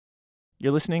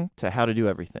You're listening to How to Do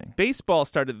Everything. Baseball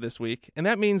started this week, and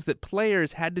that means that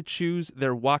players had to choose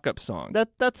their walk-up song.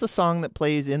 That's the song that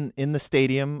plays in the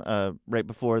stadium right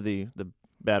before the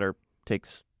batter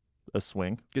takes a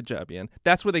swing. Good job, Ian.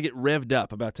 That's where they get revved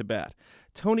up about to bat.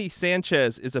 Tony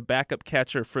Sanchez is a backup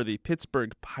catcher for the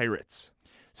Pittsburgh Pirates.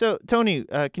 So, Tony,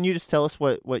 can you just tell us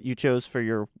what you chose for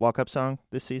your walk-up song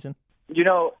this season?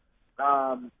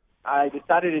 I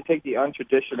decided to take the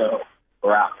untraditional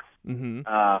route. Mm-hmm.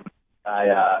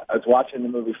 I was watching the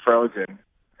movie Frozen,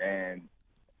 and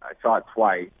I saw it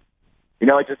twice. It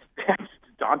just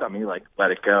dawned on me, like, let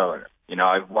it go.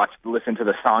 I've listened to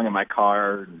the song in my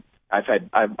car, and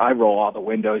I roll all the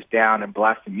windows down and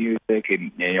blast the music,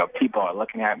 and people are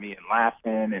looking at me and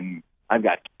laughing, and I've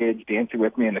got kids dancing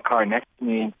with me in the car next to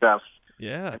me and stuff.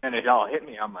 Yeah. And then it all hit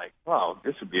me. I'm like, wow,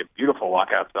 this would be a beautiful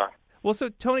walkout song. Well, so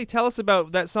Tony, tell us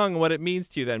about that song and what it means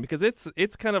to you then, because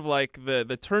it's kind of like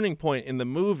the turning point in the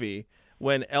movie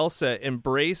when Elsa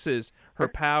embraces her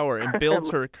power and builds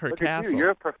her Look castle. At you.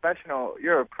 You're a professional.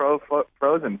 You're a pro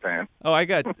Frozen fan. Oh, I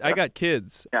got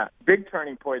kids. Yeah, big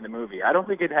turning point in the movie. I don't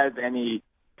think it has any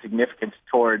significance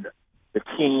toward the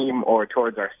team or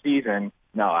towards our season.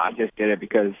 No, I just did it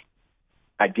because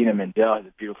Idina Menzel has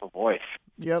a beautiful voice.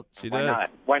 Yep, she does.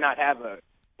 Why not have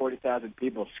 40,000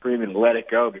 people screaming "Let it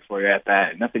go" before you're at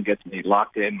that? Nothing gets me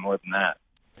locked in more than that.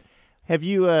 Have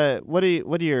you? What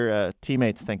do your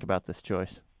teammates think about this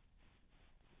choice?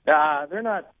 They're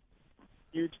not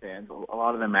huge fans. A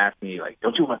lot of them ask me, like,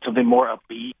 "Don't you want something more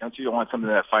upbeat? Don't you want something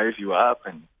that fires you up?"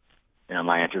 And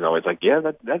my answer is always like, "Yeah,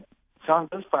 that song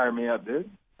does fire me up, dude."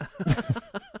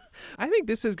 I think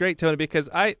this is great, Tony, because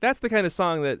that's the kind of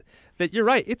song that you're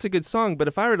right. It's a good song, but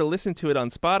if I were to listen to it on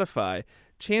Spotify,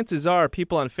 chances are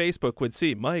people on Facebook would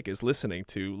see Mike is listening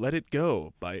to "Let It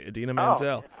Go" by Idina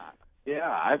Menzel. Oh, yeah,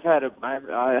 I have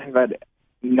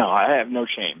no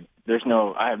shame.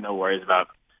 I have no worries about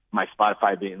my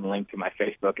Spotify being linked to my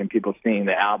Facebook and people seeing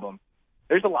the album.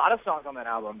 There's a lot of songs on that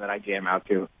album that I jam out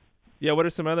to. Yeah, what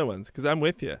are some other ones? Because I'm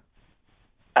with you.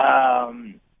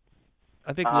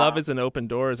 I think "Love Is an Open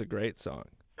Door" is a great song.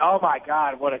 Oh my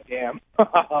God, what a jam!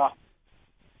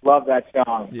 Love that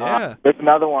song. Yeah. There's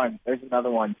another one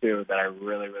too that I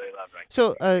really, really love. Right.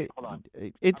 So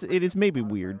it is maybe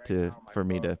weird for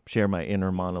me to share my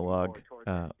inner monologue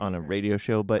on a radio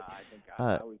show, but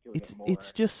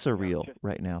it's just surreal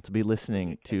right now to be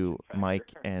listening to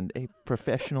Mike and a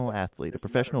professional athlete, a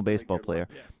professional baseball player,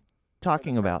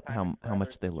 talking about how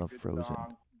much they love Frozen.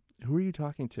 Who are you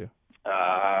talking to?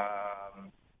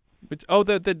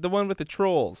 The one with the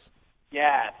trolls.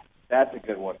 Yeah, that's a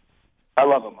good one. I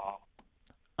love them all.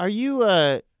 Are you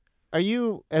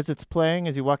as it's playing,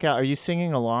 as you walk out, are you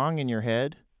singing along in your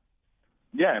head?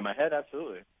 Yeah, in my head,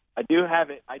 absolutely. I do have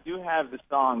it. I do have the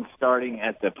song starting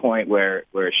at the point where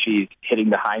she's hitting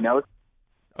the high notes.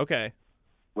 Okay.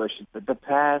 Where she's the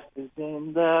past is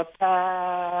in the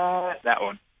past. That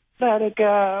one. Let it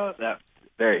go. I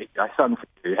sung for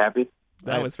you. Happy?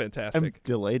 That was fantastic. I'm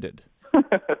delighted.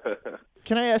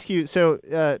 Can I ask you, so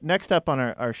next up on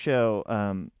our show,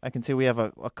 I can see we have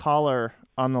a caller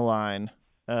on the line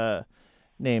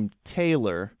named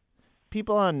Taylor.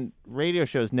 People on radio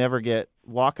shows never get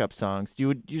walk-up songs. Do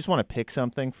you just want to pick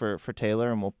something for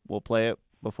Taylor, and we'll play it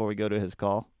before we go to his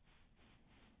call?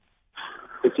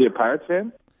 Is he a Pirates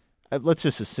fan? Let's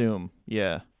just assume,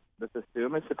 yeah. Let's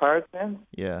assume it's a Pirates fan?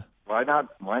 Yeah. Why not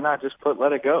just put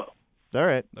 "Let It Go"? All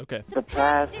right. Okay. The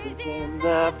past is in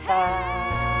the past.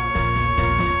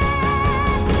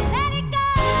 Let it go,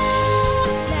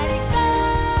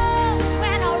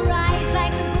 when I rise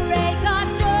like the break of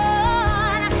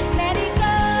dawn. Let it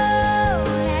go,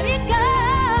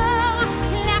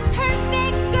 that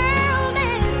perfect girl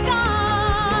is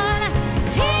gone.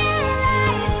 Here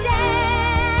I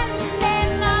stand in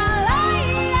the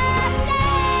light of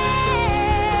day.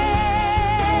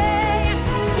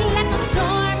 Let the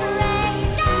storm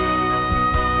rage on.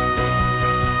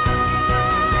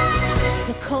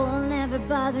 The cold never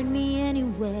bothered me anyway.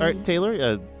 All right,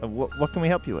 Taylor, what can we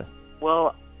help you with?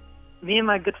 Well, me and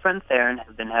my good friend Theron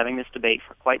have been having this debate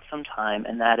for quite some time,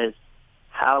 and that is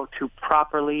how to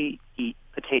properly eat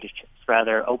potato chips,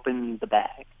 rather open the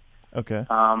bag. Okay.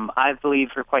 I've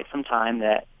believed for quite some time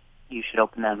that you should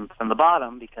open them from the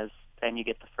bottom because then you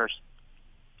get the first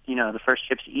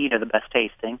chips you eat are the best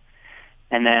tasting,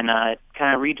 and then it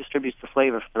kind of redistributes the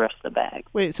flavor for the rest of the bag.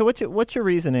 Wait, so what's your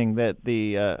reasoning that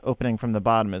the opening from the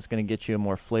bottom is going to get you a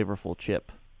more flavorful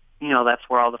chip? That's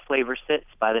where all the flavor sits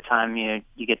by the time you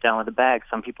get done with the bag.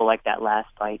 Some people like that last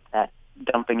bite, that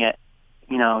dumping it,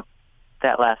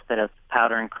 that last bit of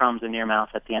powder and crumbs in your mouth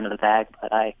at the end of the bag.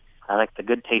 But I I like the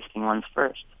good tasting ones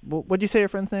first. What'd you say your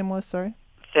friend's name was? Sorry.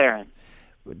 Theron.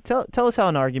 Tell us how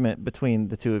an argument between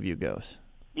the two of you goes.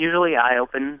 Usually I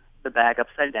open the bag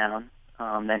upside down.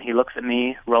 Then he looks at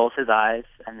me, rolls his eyes,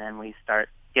 and then we start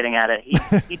getting at it.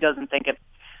 He doesn't think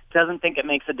it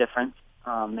makes a difference.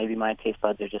 Maybe my taste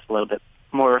buds are just a little bit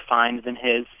more refined than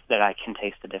his, that I can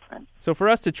taste the difference. So for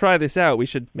us to try this out, we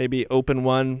should maybe open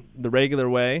one the regular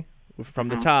way from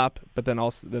the top, but then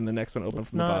the next one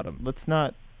opens from the bottom. Let's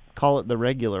not call it the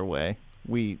regular way.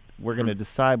 We're going to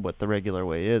decide what the regular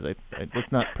way is.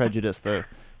 Let's not prejudice the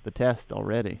test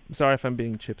already. I'm sorry if I'm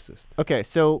being chipsist. Okay,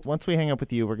 so once we hang up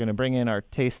with you, we're going to bring in our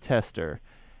taste tester.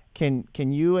 Can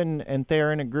you and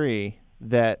Theron agree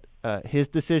that his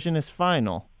decision is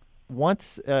final?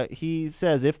 Once he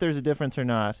says if there's a difference or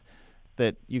not,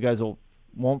 that you guys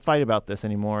won't fight about this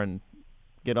anymore and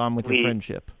get on with your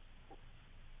friendship.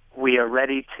 We are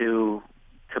ready to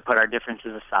put our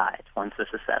differences aside once this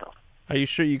is settled. Are you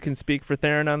sure you can speak for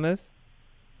Theron on this?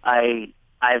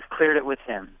 I've cleared it with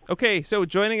him. Okay, so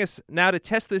joining us now to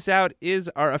test this out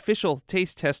is our official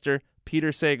taste tester, Peter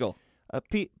Sagal.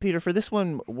 Peter, for this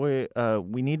one,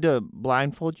 we need to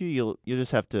blindfold you. You'll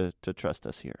just have to trust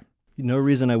us here. No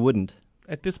reason I wouldn't.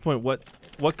 At this point, what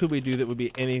could we do that would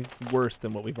be any worse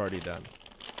than what we've already done?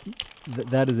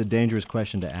 That is a dangerous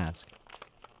question to ask.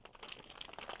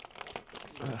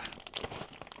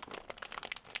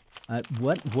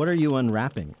 What are you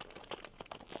unwrapping?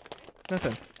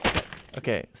 Nothing.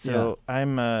 Okay, so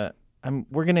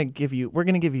we're gonna give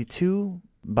you 2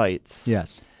 bites.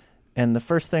 Yes. And the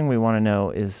first thing we want to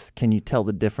know is, can you tell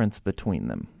the difference between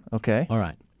them? Okay. All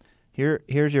right.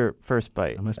 Here's your first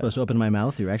bite. Am I supposed to open my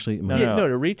mouth? You're actually No,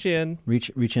 to reach in.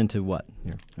 Reach into what?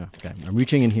 Here. Oh, okay. I'm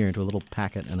reaching in here into a little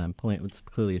packet, and I'm pulling it. It's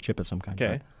clearly a chip of some kind.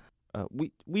 Okay.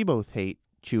 Right? We both hate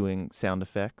chewing sound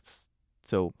effects,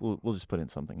 so we'll just put in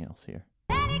something else here.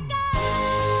 Let it go,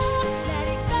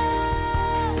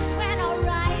 when I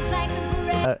rise like the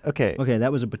breath. Okay. Okay,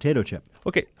 that was a potato chip.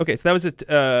 Okay, so that was it.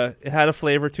 It had a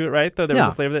flavor to it, right? Though there was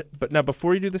a flavor but now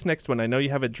before you do this next one, I know you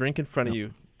have a drink in front of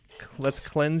you. Let's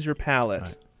cleanse your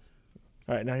palate.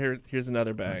 All right, now here's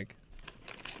another bag.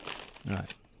 All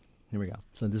right, here we go.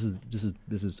 So this is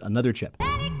another chip.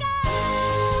 Let it go,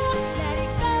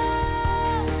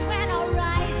 when I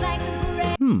rise like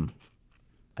the breath.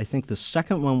 I think the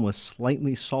second one was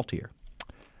slightly saltier.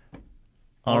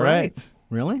 All right.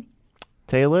 Really?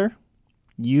 Taylor,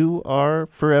 you are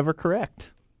forever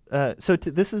correct. So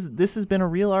this has been a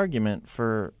real argument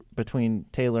between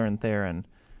Taylor and Theron,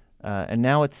 and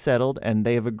now it's settled, and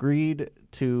they have agreed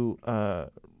to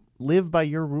live by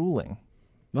your ruling.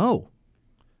 Oh,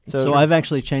 so I've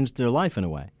actually changed their life in a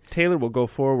way. Taylor will go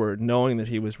forward knowing that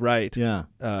he was right. Yeah.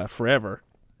 Forever,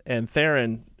 and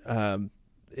Theron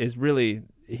is really.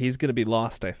 He's going to be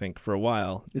lost, I think, for a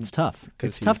while. It's tough.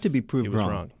 It's tough to be proved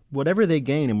wrong. Whatever they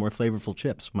gain in more flavorful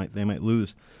chips, they might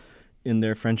lose in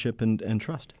their friendship and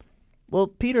trust. Well,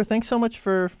 Peter, thanks so much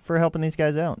for helping these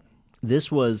guys out.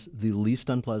 This was the least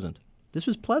unpleasant. This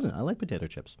was pleasant. I like potato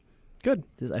chips. Good.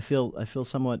 I feel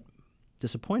somewhat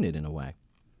disappointed in a way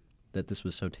that this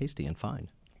was so tasty and fine.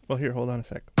 Well, here, hold on a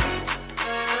sec.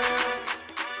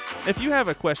 If you have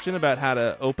a question about how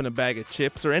to open a bag of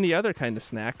chips or any other kind of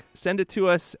snack, send it to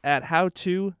us at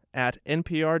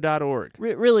howto@npr.org.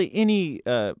 Really, any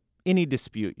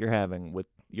dispute you're having with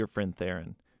your friend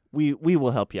Theron, we will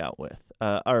help you out with.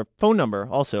 Our phone number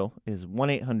also is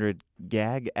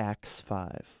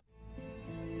 1-800-GAG-AXE-5.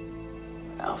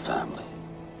 Our family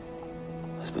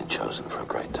has been chosen for a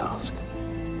great task.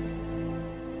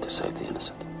 To save the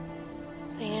innocent.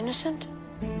 The innocent?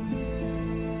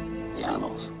 The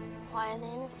animals. Why are they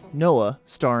innocent? Noah,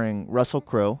 starring Russell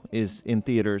Crowe, is in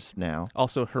theaters now.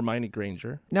 Also Hermione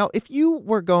Granger. Now, if you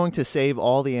were going to save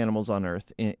all the animals on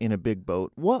Earth in a big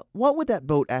boat, what would that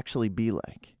boat actually be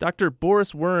like? Dr.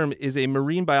 Boris Worm is a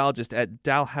marine biologist at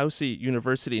Dalhousie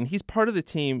University, and he's part of the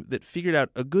team that figured out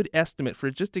a good estimate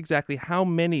for just exactly how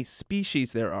many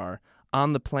species there are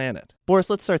on the planet. Boris,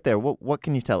 let's start there. What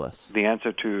can you tell us? The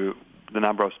answer to the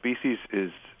number of species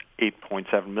is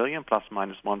 8.7 million plus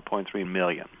minus 1.3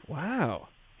 million. Wow.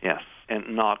 Yes,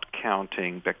 and not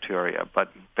counting bacteria.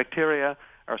 But bacteria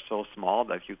are so small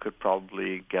that you could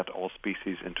probably get all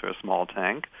species into a small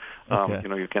tank. Okay.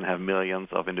 You can have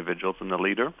millions of individuals in the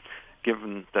liter.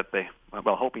 Given that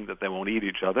hoping that they won't eat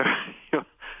each other, you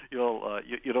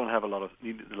don't have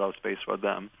need a lot of space for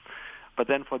them. But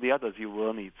then for the others, you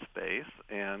will need space,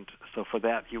 and so for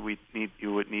that, you would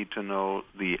need to know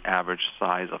the average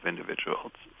size of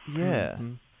individuals. Yeah.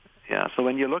 Mm-hmm. Yeah. So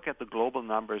when you look at the global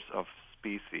numbers of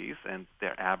species and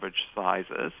their average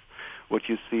sizes, what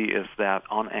you see is that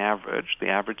on average, the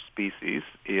average species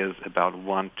is about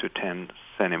 1 to 10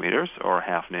 centimeters, or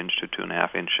half an inch to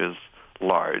 2.5 inches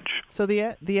large. So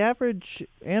the average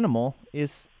animal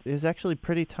is actually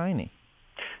pretty tiny.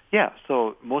 Yeah,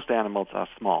 so most animals are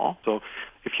small. So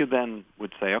if you then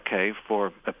would say, okay,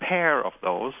 for a pair of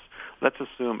those, let's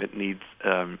assume it needs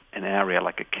an area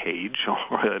like a cage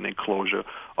or an enclosure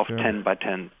of 10 by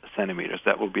 10 centimeters.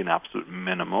 That would be an absolute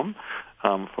minimum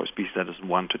for a species that is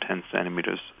 1 to 10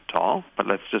 centimeters tall. But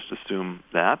let's just assume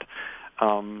that.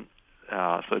 So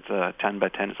it's a 10 by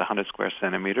 10 is 100 square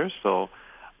centimeters. So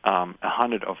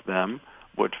 100 of them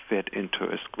would fit into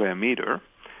a square meter.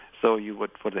 So you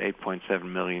would, for the 8.7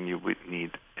 million, you would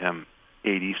need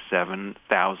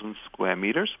 87,000 square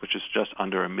meters, which is just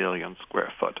under 1 million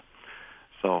square foot.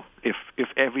 So if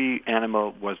every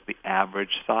animal was the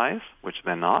average size, which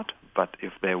they're not, but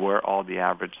if they were all the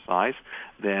average size,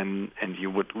 then, and you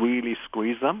would really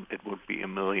squeeze them, it would be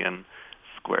 1 million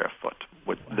square foot.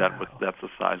 That's the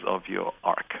size of your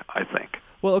ark, I think.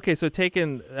 Well, okay, so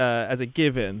taken as a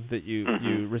given that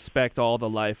you respect all the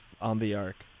life on the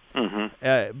ark,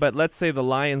 but let's say the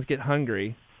lions get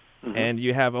hungry and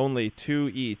you have only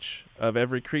 2 each of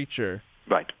every creature.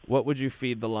 Right. What would you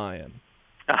feed the lion?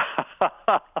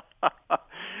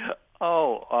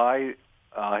 Oh, I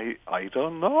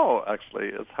don't know, actually.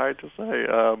 It's hard to say.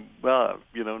 Well,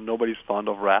 nobody's fond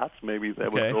of rats. Maybe they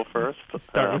would go first.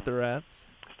 Start with the rats.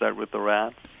 Start with the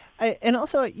rats. And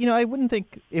also, I wouldn't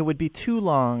think it would be too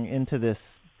long into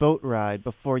this boat ride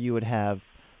before you would have,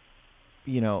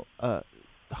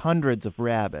 hundreds of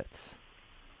rabbits.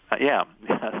 Yeah,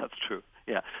 that's true.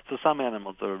 Yeah, so some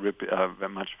animals are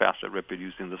much faster at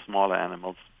reproducing. The smaller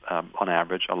animals, on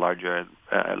average,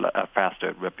 are faster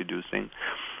at reproducing.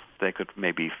 They could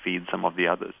maybe feed some of the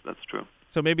others. That's true.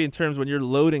 So maybe in terms when you're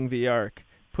loading the ark,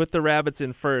 put the rabbits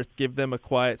in first, give them a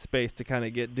quiet space to kind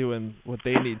of get doing what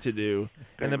they need to do,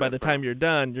 and then by the time you're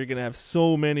done, you're going to have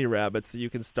so many rabbits that you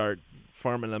can start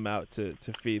farming them out to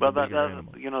feed the bigger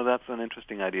animals. That's an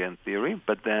interesting idea in theory,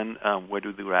 but then where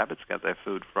do the rabbits get their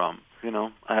food from?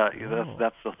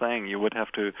 That's the thing. You would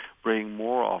have to bring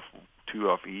more of 2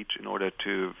 of each in order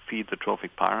to feed the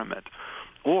trophic pyramid.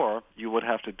 Or you would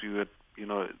have to do it,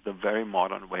 the very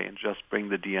modern way and just bring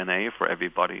the DNA for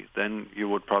everybody. Then you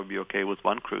would probably be okay with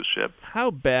 1 cruise ship. How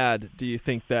bad do you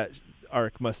think that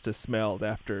ark must have smelled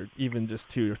after even just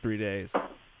 2 or 3 days?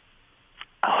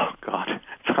 Oh, God.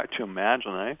 It's hard to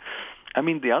imagine, eh? I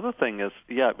mean, the other thing is,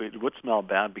 it would smell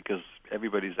bad because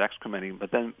everybody's excrementing,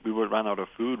 but then we would run out of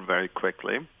food very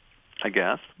quickly, I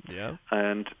guess. Yeah.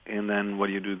 And then what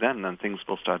do you do then? Then things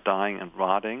will start dying and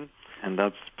rotting, and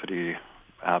that's pretty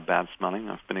bad smelling.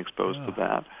 I've been exposed to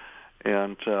that.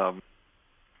 And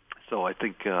so I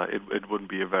think it wouldn't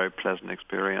be a very pleasant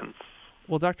experience.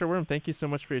 Well, Dr. Worm, thank you so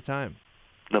much for your time.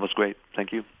 That was great.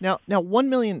 Thank you. Now 1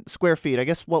 million square feet, I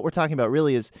guess what we're talking about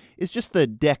really is just the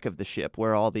deck of the ship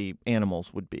where all the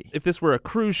animals would be. If this were a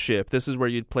cruise ship, this is where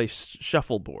you'd place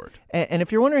shuffleboard. And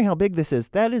if you're wondering how big this is,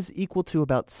 that is equal to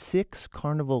about 6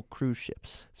 Carnival cruise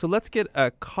ships. So let's get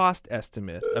a cost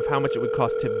estimate of how much it would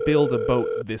cost to build a boat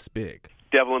this big.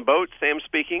 Devlin Boat, Sam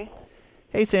speaking.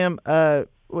 Hey, Sam,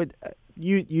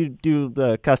 you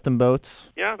do custom boats?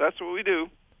 Yeah, that's what we do.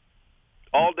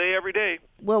 All day, every day.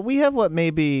 Well, we have what may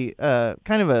be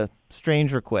kind of a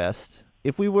strange request.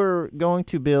 If we were going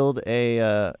to build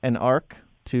an ark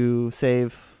to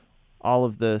save all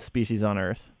of the species on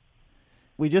Earth,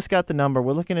 we just got the number.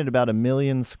 We're looking at about 1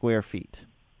 million square feet.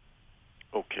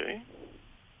 Okay.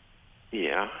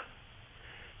 Yeah.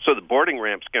 So the boarding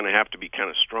ramp's going to have to be kind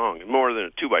of strong, more than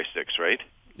a 2x6, right?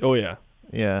 Oh, yeah.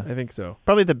 Yeah. I think so.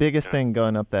 Probably the biggest thing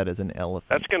going up that is an elephant.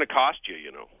 That's going to cost you,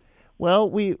 Well,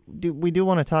 we do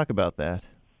want to talk about that.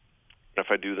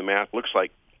 If I do the math, looks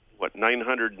like,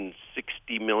 $960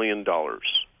 million.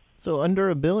 So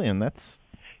under $1 billion, that's...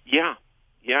 Yeah,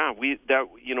 we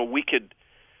could,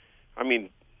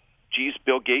 geez,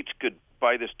 Bill Gates could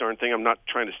buy this darn thing. I'm not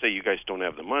trying to say you guys don't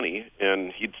have the money,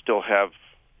 and he'd still have,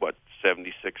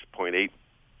 $76.8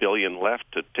 billion left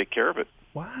to take care of it.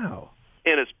 Wow.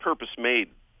 And it's purpose-made.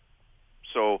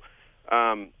 So,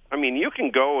 you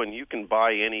can go and you can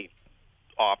buy any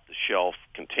off-the-shelf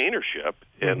container ship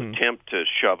and attempt to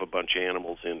shove a bunch of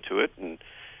animals into it, and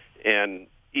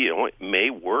it may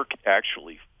work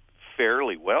actually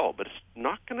fairly well, but it's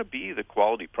not going to be the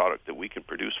quality product that we can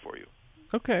produce for you.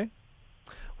 Okay.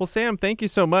 Well, Sam, thank you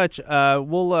so much.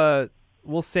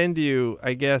 We'll send you,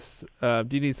 I guess, do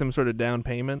you need some sort of down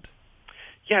payment?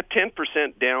 Yeah,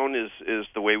 10% down is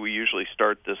the way we usually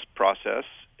start this process,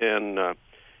 and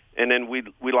then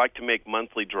we like to make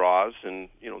monthly draws, and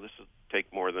this is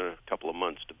take more than a couple of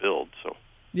months to build. So.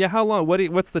 Yeah, how long?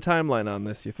 What's the timeline on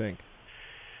this, you think?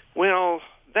 Well,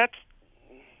 that's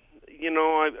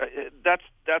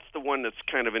that's the one that's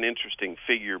kind of an interesting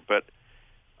figure, but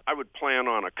I would plan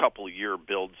on a couple-year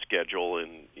build schedule,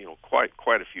 and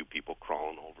quite a few people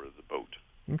crawling over the boat.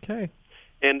 Okay.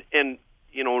 And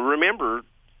remember,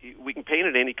 we can paint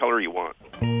it any color you want.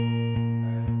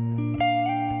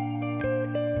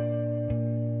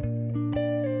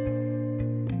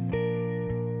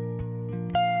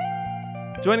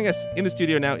 Joining us in the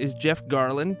studio now is Jeff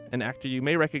Garlin, an actor you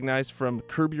may recognize from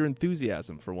Curb Your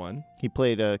Enthusiasm, for one. He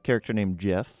played a character named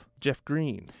Jeff. Jeff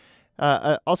Green.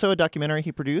 Also a documentary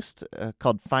he produced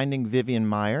called Finding Vivian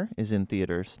Maier is in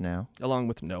theaters now. Along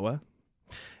with Noah.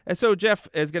 And so Jeff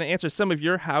is going to answer some of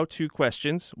your how-to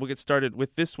questions. We'll get started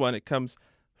with this one. It comes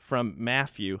from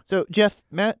Matthew. So, Jeff,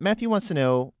 Matthew wants to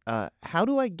know, how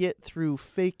do I get through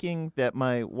faking that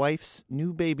my wife's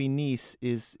new baby niece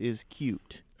is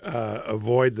cute?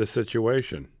 Avoid the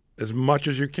situation as much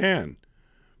as you can.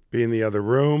 Be in the other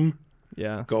room.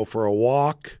 Yeah. Go for a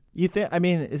walk. You think? I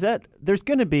mean, there's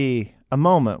going to be a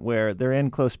moment where they're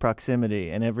in close proximity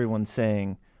and everyone's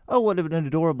saying, "Oh, what an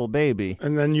adorable baby,"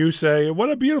 and then you say, "What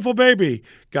a beautiful baby."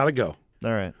 Gotta go.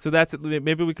 All right. So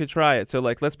maybe we could try it. So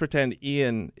let's pretend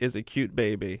Ian is a cute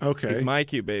baby. Okay. He's my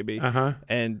cute baby. Uh-huh.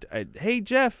 And hey,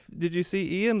 Jeff, did you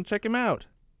see Ian? Check him out.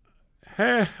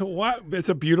 Hey, what? It's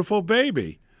a beautiful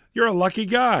baby. You're a lucky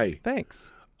guy.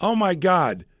 Thanks. Oh, my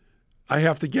God. I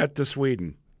have to get to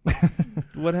Sweden.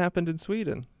 What happened in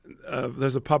Sweden?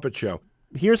 There's a puppet show.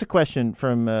 Here's a question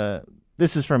from,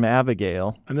 this is from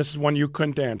Abigail. And this is one you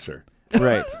couldn't answer.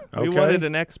 Right. We wanted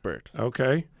an expert.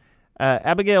 Okay.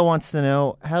 Abigail wants to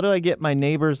know, how do I get my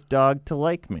neighbor's dog to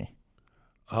like me?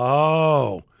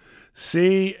 Oh,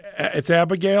 see, it's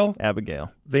Abigail?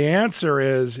 Abigail. The answer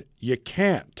is you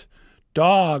can't.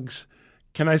 Dogs,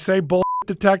 can I say bullshit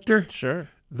detector? Sure.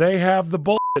 They have the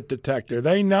bullshit detector.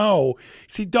 They know.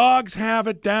 See, dogs have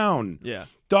it down. Yeah.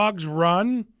 Dogs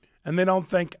run, and they don't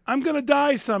think, I'm going to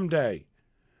die someday.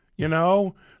 You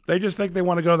know? They just think they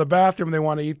want to go to the bathroom. They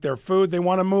want to eat their food. They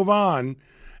want to move on.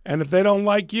 And if they don't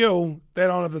like you, they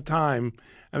don't have the time,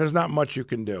 and there's not much you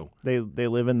can do. They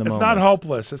live in the moment. It's not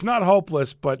hopeless. It's not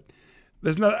hopeless, but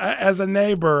there's not. As a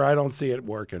neighbor, I don't see it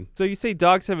working. So you say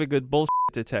dogs have a good bullshit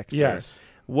detector. Yes.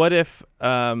 What if,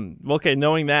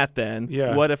 knowing that then,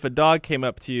 yeah. What if a dog came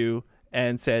up to you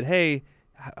and said, hey,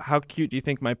 how cute do you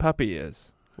think my puppy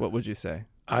is? What would you say?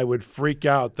 I would freak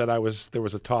out that there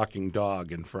was a talking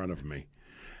dog in front of me.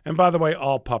 And by the way,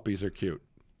 all puppies are cute.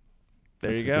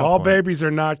 There you go. All babies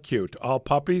are not cute. All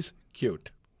puppies,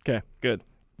 cute. Okay, good.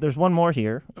 There's one more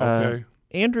here. Okay.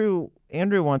 Andrew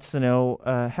wants to know,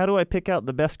 how do I pick out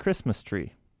the best Christmas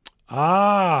tree?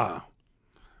 Ah,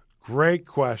 great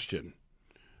question.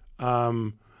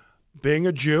 Being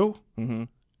a Jew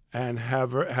and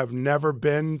have never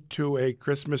been to a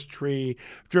Christmas tree,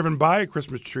 driven by a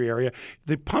Christmas tree area,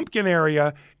 the pumpkin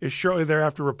area is shortly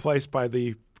thereafter replaced by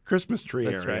the Christmas tree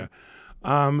That's area.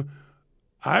 Right.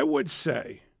 I would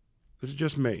say, this is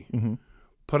just me,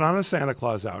 put on a Santa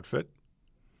Claus outfit,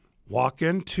 walk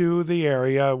into the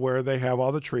area where they have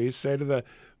all the trees, say to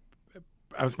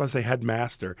I was about to say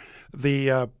headmaster,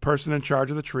 the person in charge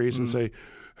of the trees, and say,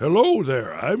 hello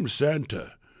there, I'm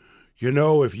Santa. You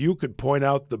know, if you could point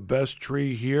out the best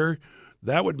tree here,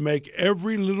 that would make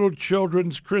every little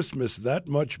children's Christmas that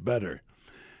much better.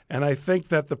 And I think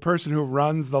that the person who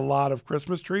runs the lot of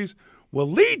Christmas trees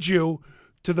will lead you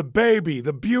to the baby,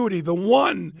 the beauty, the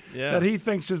one that he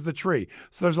thinks is the tree.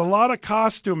 So there's a lot of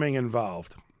costuming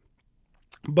involved.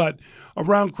 But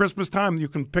around Christmas time, you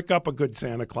can pick up a good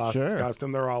Santa Claus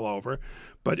costume. They're all over.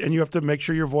 And you have to make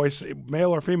sure your voice,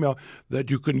 male or female, that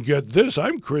you can get this.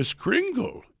 I'm Kris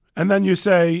Kringle. And then you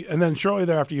say, and then shortly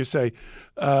thereafter you say,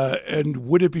 and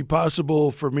would it be possible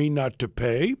for me not to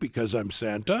pay because I'm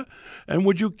Santa? And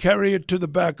would you carry it to the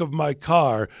back of my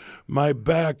car? My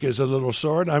back is a little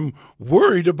sore and I'm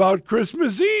worried about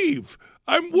Christmas Eve.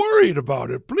 I'm worried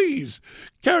about it. Please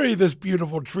carry this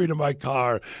beautiful tree to my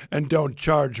car and don't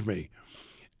charge me.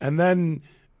 And then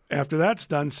after that's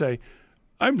done, say,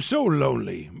 I'm so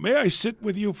lonely. May I sit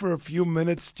with you for a few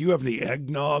minutes? Do you have any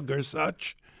eggnog or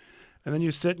such? And then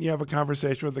you sit and you have a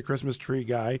conversation with the Christmas tree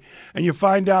guy, and you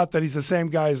find out that he's the same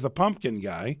guy as the pumpkin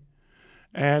guy,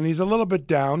 and he's a little bit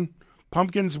down.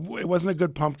 It wasn't a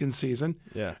good pumpkin season.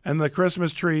 Yeah. And the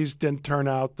Christmas trees didn't turn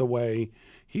out the way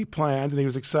he planned, and he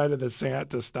was excited that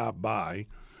Santa stopped by.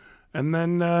 And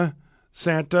then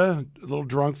Santa, a little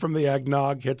drunk from the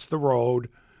eggnog, hits the road,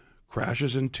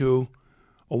 crashes into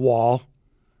a wall,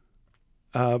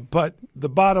 But the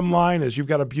bottom line is you've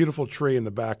got a beautiful tree in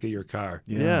the back of your car.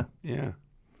 Yeah.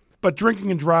 But drinking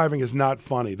and driving is not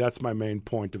funny. That's my main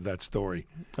point of that story.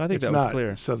 I think it's that was not.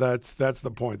 clear. So that's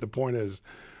the point. The point is,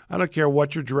 I don't care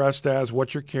what you're dressed as,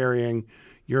 what you're carrying.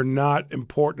 You're not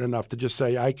important enough to just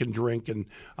say, I can drink and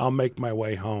I'll make my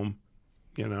way home.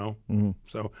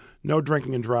 So no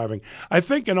drinking and driving. I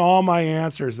think in all my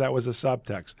answers that was a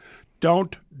subtext.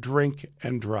 Don't drink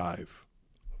and drive.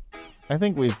 I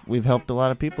think we've helped a lot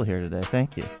of people here today.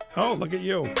 Thank you. Oh, look at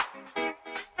you.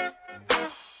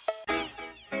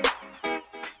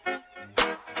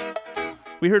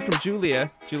 We heard from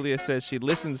Julia. Julia says she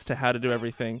listens to How to Do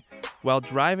Everything while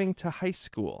driving to high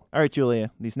school. All right,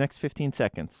 Julia, these next 15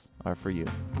 seconds are for you.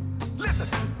 Listen,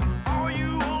 all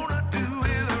you wanna do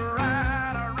is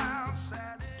ride around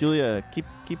Saturday. Julia,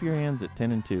 keep your hands at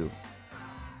 10 and 2.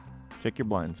 Check your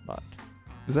blind spot.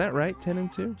 Is that right, 10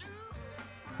 and 2?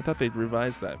 I thought they'd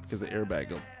revise that because the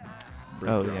airbag will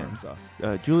break your arms off.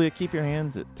 Julia, keep your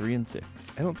hands at 3 and 6.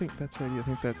 I don't think that's right. I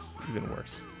think that's even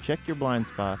worse. Check your blind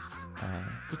spots.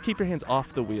 Just keep your hands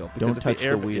off the wheel. Don't Because if touch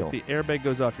the wheel. If the airbag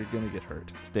goes off, you're going to get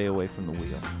hurt. Stay away from the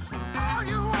wheel. All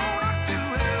you wanna do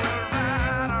is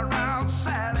ride around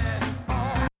Saturday.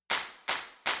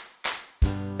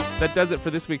 That does it for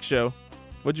this week's show.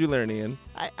 What'd you learn, Ian?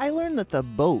 I learned that the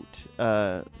boat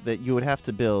that you would have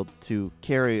to build to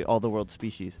carry all the world's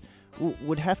species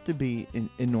would have to be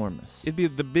enormous. It'd be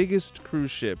the biggest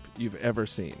cruise ship you've ever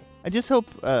seen. I just hope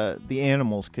the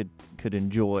animals could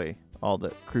enjoy all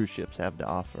that cruise ships have to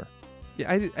offer.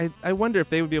 Yeah, I wonder if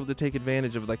they would be able to take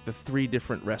advantage of like the 3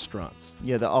 different restaurants.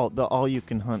 Yeah, the all you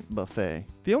can hunt buffet.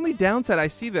 The only downside I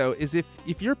see though is if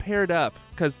you're paired up,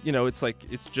 because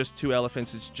it's just 2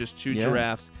 elephants, it's just 2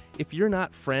 giraffes. If you're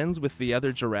not friends with the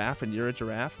other giraffe and you're a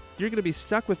giraffe, you're going to be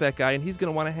stuck with that guy, and he's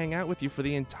going to want to hang out with you for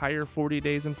the entire 40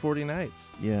 days and 40 nights.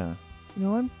 Yeah,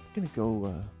 I'm gonna go.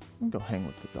 I'm gonna go hang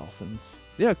with the dolphins.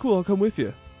 Yeah, cool. I'll come with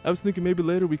you. I was thinking maybe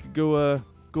later we could go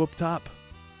up top,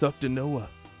 talk to Noah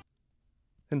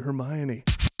and Hermione.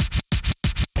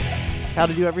 How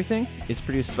to Do Everything is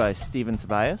produced by Stephen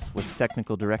Tobias with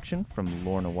technical direction from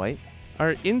Lorna White.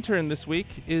 Our intern this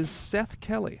week is Seth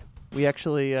Kelly. We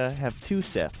actually have 2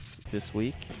 Seths this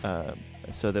week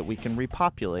so that we can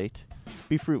repopulate.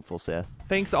 Be fruitful, Seth.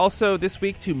 Thanks also this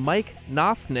week to Mike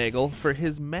Nothnagel for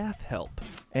his math help.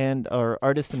 And our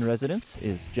artist in residence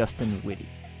is Justin Whitty.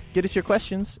 Get us your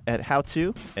questions at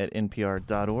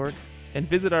howto@npr.org. And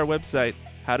visit our website,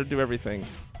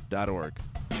 howtodoeverything.org.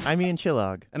 I'm Ian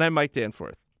Chillag. And I'm Mike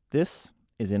Danforth. This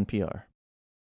is NPR.